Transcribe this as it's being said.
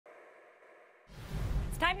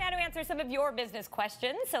Time now to answer some of your business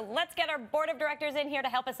questions. So let's get our board of directors in here to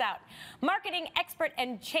help us out. Marketing expert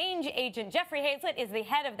and change agent Jeffrey Hayzlett is the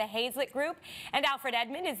head of the Hayzlett Group, and Alfred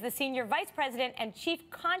Edmond is the senior vice president and chief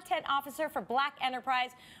content officer for Black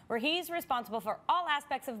Enterprise, where he's responsible for all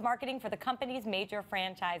aspects of marketing for the company's major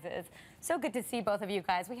franchises. So good to see both of you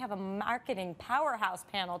guys. We have a marketing powerhouse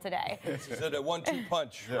panel today. This is a 1-2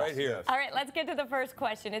 punch right here. All right, let's get to the first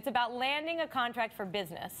question. It's about landing a contract for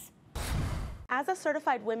business. As a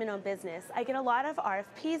certified women-owned business, I get a lot of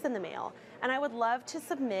RFPs in the mail, and I would love to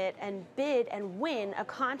submit and bid and win a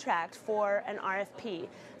contract for an RFP.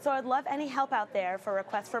 So I'd love any help out there for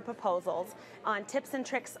requests for proposals on tips and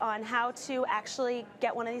tricks on how to actually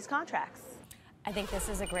get one of these contracts. I think this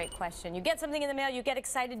is a great question. You get something in the mail, you get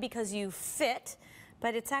excited because you fit,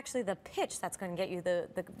 but it's actually the pitch that's going to get you the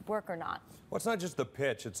work or not. Well, it's not just the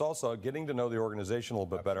pitch. It's also getting to know the organization a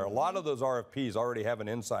little bit better. A lot of those RFPs already have an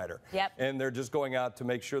insider. Yep. And they're just going out to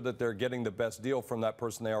make sure that they're getting the best deal from that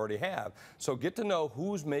person they already have. So get to know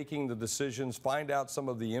who's making the decisions, find out some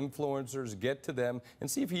of the influencers, get to them,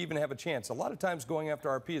 and see if you even have a chance. A lot of times going after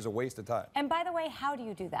RFP is a waste of time. And by the way, how do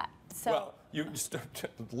you do that? So, well, you start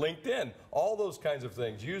LinkedIn, all those kinds of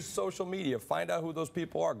things. Use social media, find out who those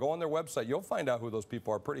people are. Go on their website. You'll find out who those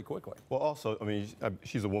people are pretty quickly. Well, also, I mean,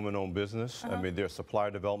 she's a woman-owned business. I mean, there are supplier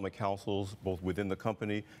development councils, both within the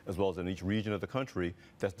company as well as in each region of the country,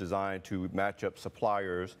 that's designed to match up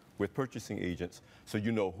suppliers with purchasing agents so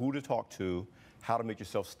you know who to talk to, how to make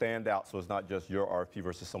yourself stand out so it's not just your RFP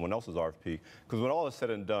versus someone else's RFP. Because when all is said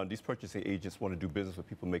and done, these purchasing agents want to do business with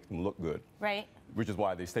people, make them look good. Right. Which is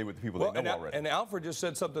why they stay with the people they know already. And Alfred just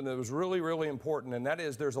said something that was really, really important, and that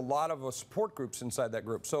is there's a lot of support groups inside that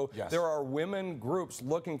group. So there are women groups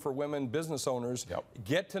looking for women business owners.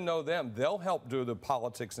 Get to know them. They'll help do the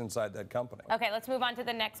politics inside that company. Okay, let's move on to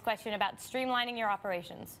the next question about streamlining your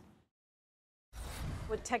operations.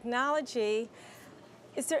 With technology,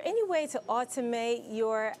 is there any way to automate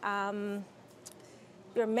your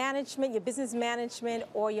management, your business management,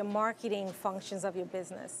 or your marketing functions of your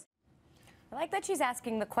business? I like that she's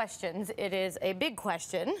asking the questions. It is a big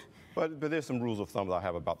question. But there's some rules of thumb that I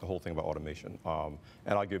have about the whole thing about automation, and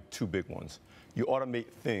I'll give two big ones. You automate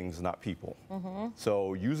things, not people.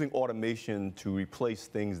 So using automation to replace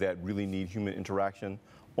things that really need human interaction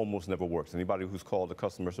almost never works. Anybody who's called the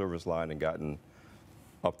customer service line and gotten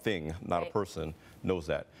a thing, not a person, knows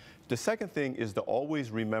that. The second thing is to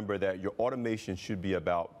always remember that your automation should be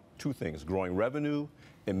about two things: growing revenue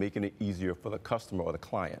and making it easier for the customer or the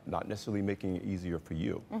client, not necessarily making it easier for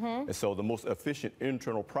you. And so the most efficient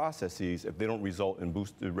internal processes, if they don't result in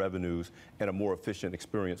boosted revenues and a more efficient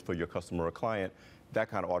experience for your customer or client, that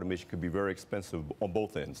kind of automation could be very expensive on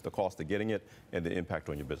both ends, the cost of getting it and the impact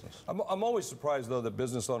on your business. I'm always surprised, though, that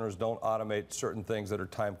business owners don't automate certain things that are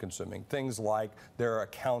time-consuming, things like their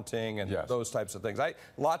accounting and those types of things.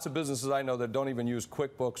 Lots of businesses I know that don't even use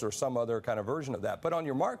QuickBooks or some other kind of version of that. But on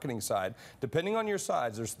your marketing side, depending on your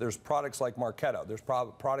size, there's products like Marketo, there's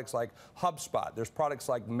products like HubSpot, there's products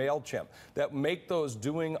like MailChimp that make those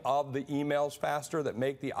doing of the emails faster, that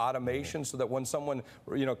make the automation so that when someone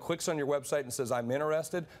clicks on your website and says, I'm interested,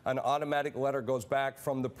 an automatic letter goes back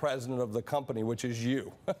from the president of the company, which is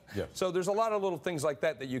you. So there's a lot of little things like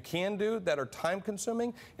that that you can do that are time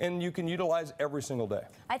consuming and you can utilize every single day.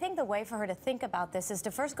 I think the way for her to think about this is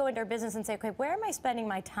to first go into her business and say, okay, where am I spending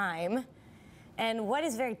my time? And what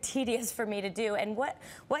is very tedious for me to do? And where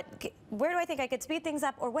do I think I could speed things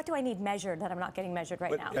up? Or what do I need measured that I'm not getting measured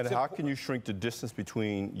right now? And how can you shrink the distance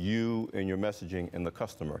between you and your messaging and the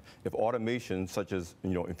customer? If automation, such as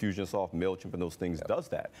Infusionsoft, MailChimp, and those things does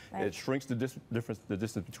that, it shrinks the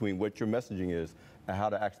distance between what your messaging is and how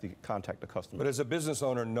to actually contact the customer. But as a business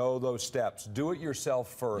owner, know those steps. Do it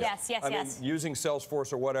yourself first. I mean, using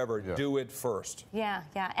Salesforce or whatever, do it first.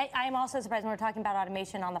 I'm also surprised when we're talking about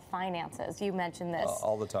automation on the finances. You mentioned this.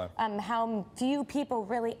 All the time. How few people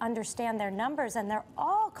really understand their numbers, and there are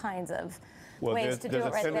all kinds of ways to do it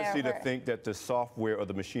right there. There's a tendency to think that the software or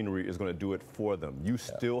the machinery is going to do it for them. You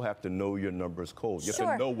still have to know your numbers cold. You have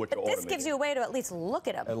to know what you're automating. But this gives you a way to at least look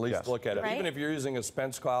at them. At least look at it. Even if you're using a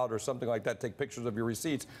expense cloud or something like that, take pictures of your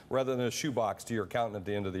receipts rather than a shoebox to your accountant at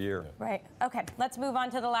the end of the year. Right. Okay, let's move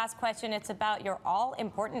on to the last question. It's about your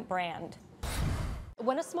all-important brand.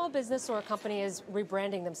 When a small business or a company is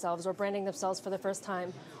rebranding themselves or branding themselves for the first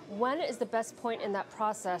time, when is the best point in that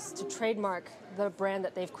process to trademark the brand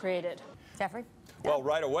that they've created? Jeffrey? Well,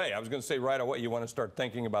 right away. I was going to say right away you want to start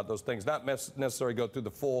thinking about those things. Not necessarily go through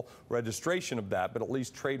the full registration of that, but at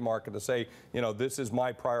least trademark it to say, you know, this is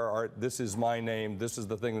my prior art, this is my name, this is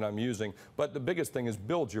the thing that I'm using. But the biggest thing is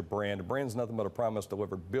build your brand. A brand's nothing but a promise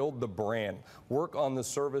delivered. Build the brand. Work on the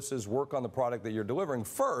services, work on the product that you're delivering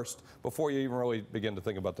first before you even really begin to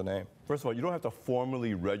think about the name. First of all, you don't have to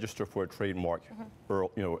formally register for a trademark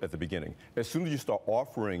at the beginning. As soon as you start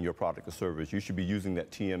offering your product or service, you should be using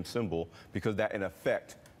that TM symbol, because that, in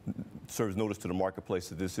effect, serves notice to the marketplace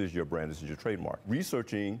that this is your brand, this is your trademark.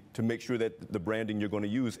 Researching to make sure that the branding you're going to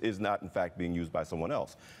use is not, in fact, being used by someone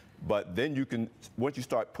else. But then you can, once you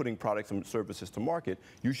start putting products and services to market,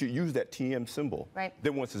 you should use that TM symbol. Right.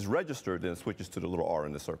 Then once it's registered, then it switches to the little R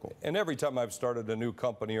in the circle. And every time I've started a new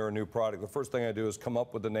company or a new product, the first thing I do is come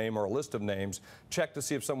up with a name or a list of names, check to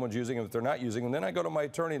see if someone's using them. If they're not using them, then I go to my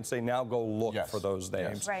attorney and say, now go look for those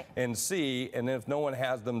names and see. And then if no one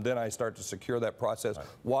has them, then I start to secure that process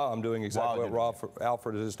while I'm doing exactly what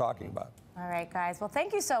Alfred is talking about. All right, guys. Well,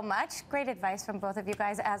 thank you so much. Great advice from both of you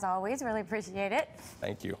guys, as always. Really appreciate it.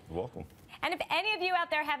 Thank you. You're welcome. And if any of you out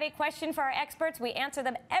there have a question for our experts, we answer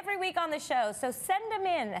them every week on the show. So send them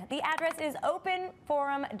in. The address is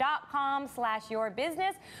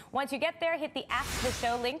openforum.com/yourbusiness. Once you get there, hit the Ask the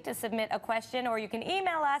Show link to submit a question, or you can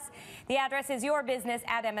email us. The address is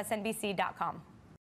yourbusiness@msnbc.com.